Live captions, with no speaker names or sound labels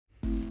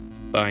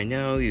By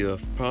now, you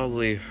have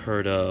probably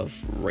heard of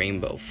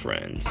Rainbow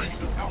Friends,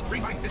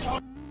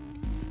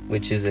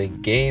 which is a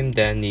game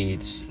that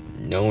needs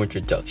no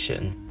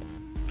introduction.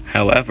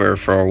 However,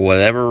 for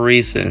whatever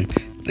reason,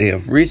 they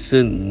have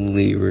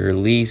recently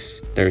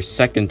released their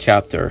second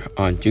chapter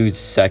on June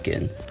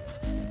 2nd.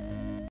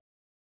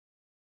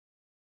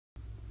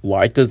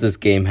 Why does this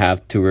game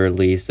have to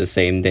release the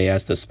same day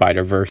as the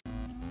Spider-Verse?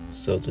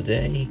 So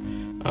today,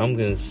 I'm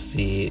gonna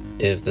see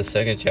if the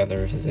second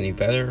chapter is any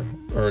better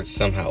or it's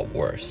somehow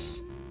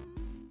worse.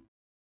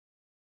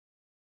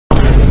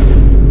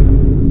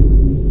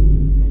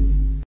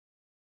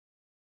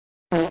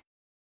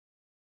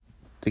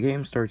 The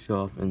game starts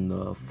off in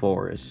the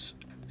forest,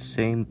 the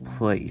same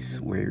place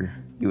where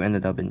you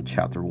ended up in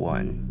chapter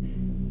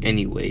 1.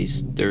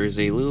 Anyways, there is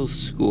a little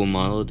school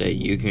model that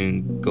you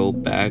can go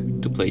back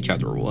to play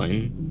chapter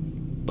 1,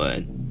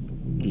 but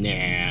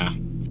nah.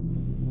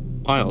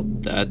 While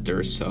that,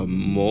 there's some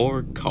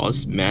more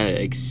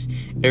cosmetics,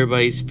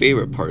 everybody's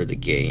favorite part of the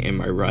game,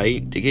 am I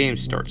right? The game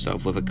starts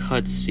off with a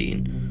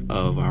cutscene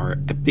of our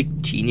epic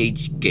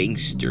teenage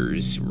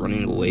gangsters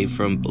running away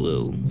from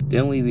Blue.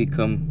 Then we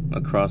come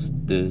across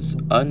this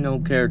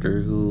unknown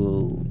character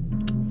who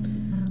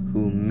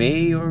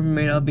may or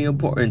may not be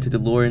important to the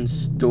lore and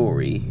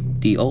story.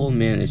 The old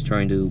man is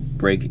trying to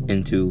break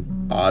into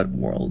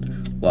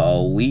Oddworld,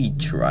 while we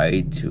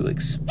try to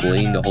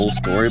explain the whole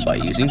story by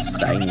using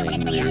sign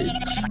language.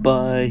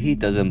 But he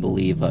doesn't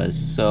believe us,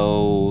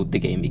 so the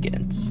game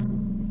begins.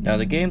 Now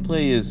the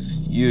gameplay is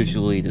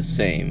usually the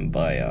same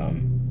by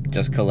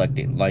just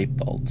collecting light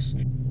bulbs.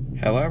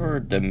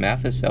 However, the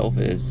map itself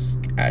is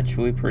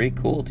actually pretty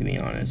cool, to be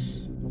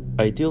honest.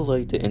 I do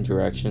like the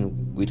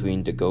interaction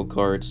between the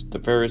go-karts, the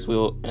Ferris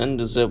wheel, and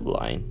the zip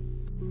line.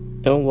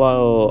 And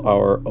while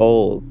our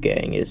old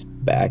gang is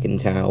back in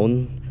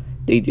town,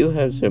 they do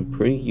have some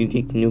pretty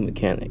unique new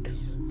mechanics.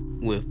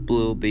 With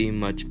Blue being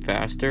much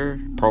faster,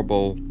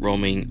 Purple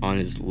roaming on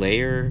his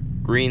lair,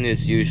 Green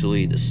is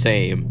usually the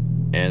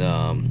same,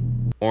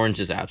 and Orange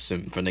is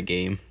absent from the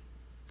game.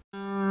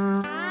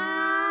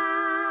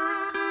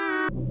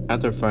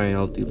 After finding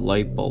out the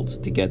light bolts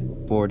to get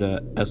for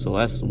the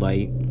SOS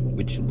light,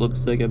 which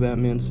looks like a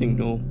Batman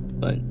signal,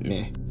 but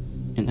meh.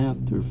 And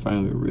after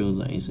finally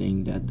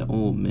realizing that the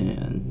old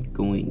man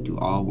going to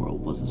our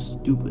world was a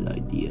stupid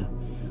idea,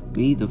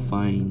 we need to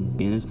find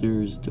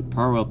canisters to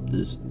power up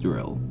this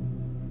drill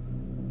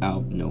out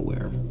of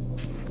nowhere.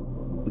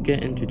 We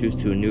get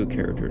introduced to a new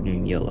character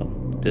named Yellow.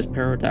 This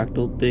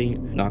pterodactyl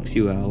thing knocks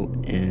you out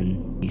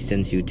and he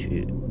sends you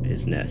to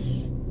his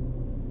nest.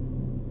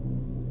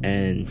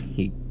 And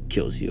he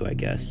kills you, I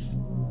guess.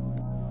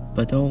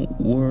 But don't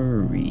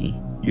worry,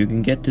 you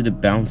can get to the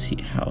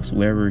bouncy house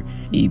wherever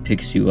he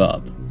picks you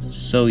up.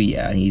 So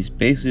yeah, he's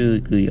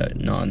basically a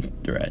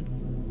non-threat.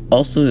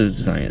 Also, his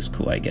design is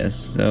cool, I guess,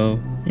 so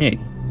hey.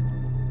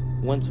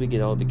 Once we get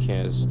all the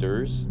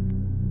canisters,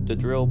 the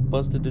drill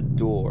busted the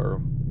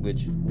door,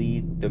 which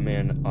lead the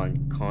man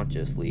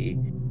unconsciously,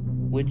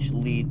 which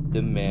lead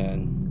the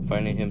man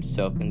finding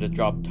himself in the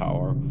drop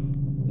tower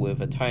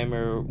with a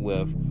timer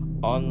with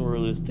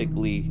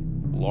unrealistically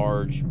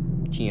large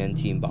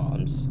TNT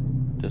bombs,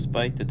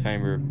 despite the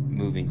timer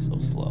moving so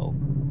slow.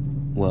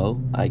 Well,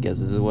 I guess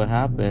this is what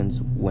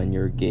happens when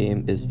your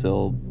game is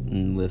filled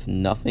with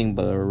nothing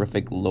but a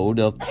horrific load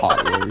of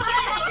toddlers.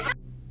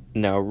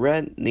 Now,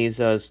 Red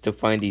needs us to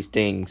find these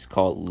things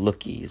called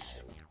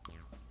lookies.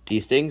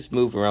 These things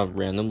move around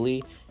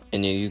randomly,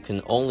 and you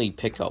can only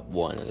pick up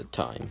one at a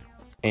time.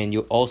 And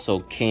you also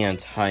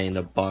can't hide in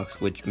a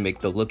box, which make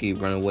the lookie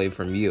run away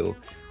from you,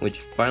 which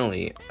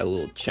finally a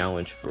little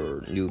challenge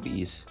for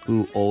newbies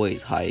who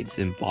always hides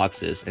in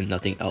boxes and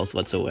nothing else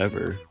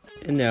whatsoever.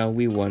 And now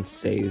we want to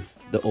save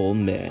the old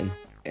man,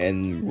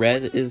 and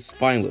Red is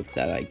fine with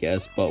that, I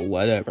guess, but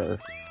whatever.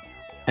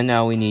 And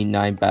now we need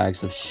 9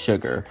 bags of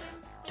sugar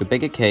to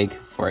bake a cake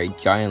for a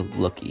giant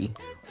lookie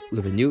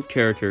with a new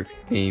character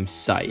named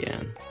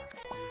Cyan.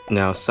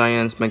 Now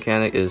Cyan's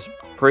mechanic is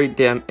pretty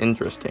damn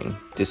interesting,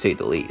 to say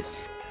the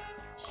least.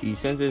 She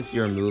senses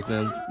your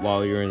movement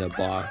while you're in a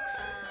box,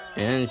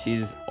 and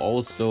she's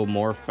also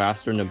more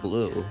faster than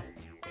Blue.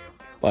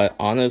 But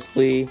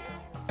honestly,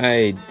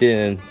 I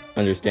didn't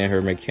understand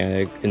her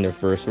mechanic in the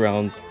first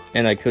round,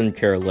 and I couldn't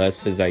care less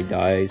since I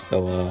died,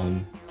 so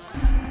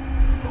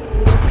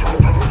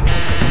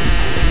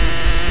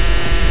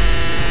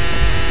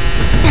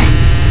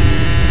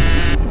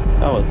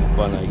that was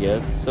fun, I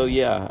guess. So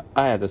yeah,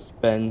 I had to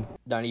spend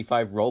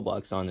 95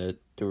 Robux on it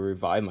to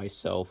revive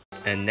myself.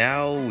 And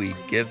now we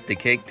give the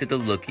cake to the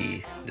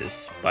lookie,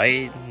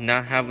 despite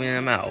not having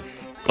a mouth.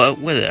 But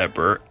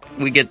whatever,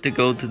 we get to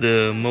go to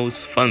the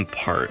most fun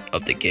part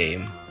of the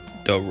game,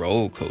 the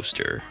roller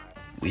coaster.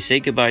 We say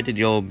goodbye to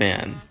the old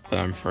man, but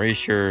I'm pretty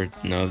sure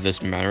none of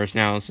this matters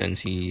now since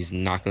he's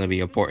not going to be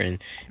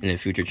important in the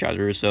future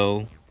chapter or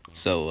so.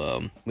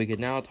 So we can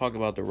now talk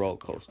about the roller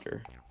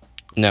coaster.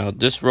 Now,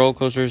 this roller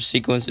coaster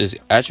sequence is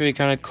actually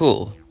kind of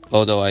cool,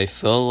 although I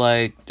feel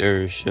like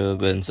there should have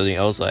been something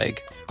else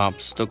like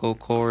obstacle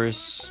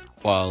course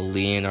while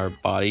leaning our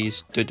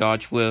bodies to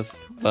dodge with,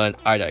 but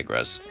I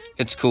digress.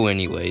 It's cool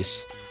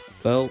anyways.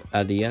 Well,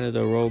 at the end of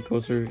the roller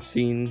coaster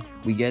scene,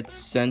 we get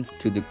sent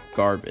to the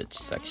garbage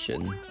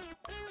section.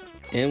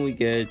 And we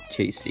get a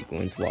chase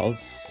sequence while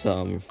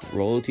some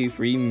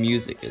royalty-free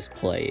music is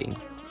playing,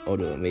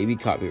 although it may be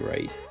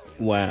copyright.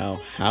 Wow,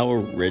 how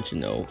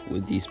original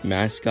with these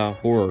mascot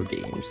horror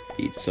games.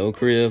 It's so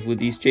creative with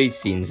these chase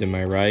scenes, am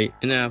I right?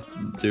 And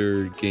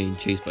after getting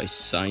chased by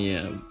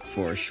Cyan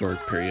for a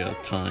short period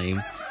of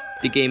time,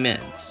 the game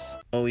ends.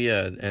 Oh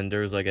yeah, and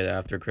there's like an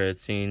after credit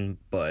scene,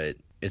 but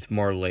it's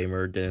more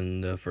lamer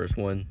than the first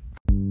one.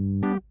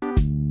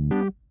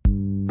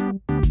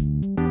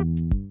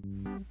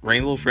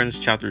 Rainbow Friends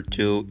Chapter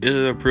 2 is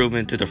an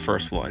improvement to the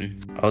first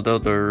one, although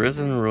there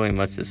isn't really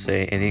much to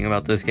say anything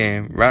about this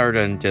game rather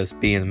than just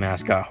being a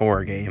mascot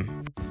horror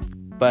game.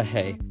 But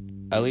hey,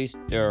 at least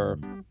they're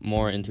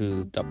more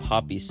into the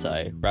poppy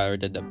side rather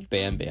than the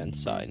Bam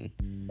side,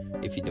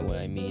 if you know what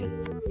I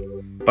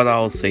mean. But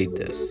I'll say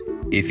this,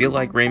 if you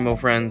like Rainbow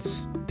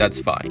Friends, that's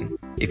fine.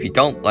 If you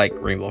don't like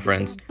Rainbow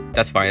Friends,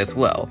 that's fine as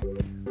well.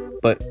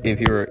 But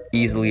if you're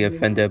easily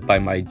offended by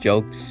my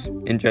jokes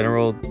in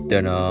general,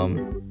 then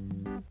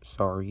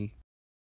sorry.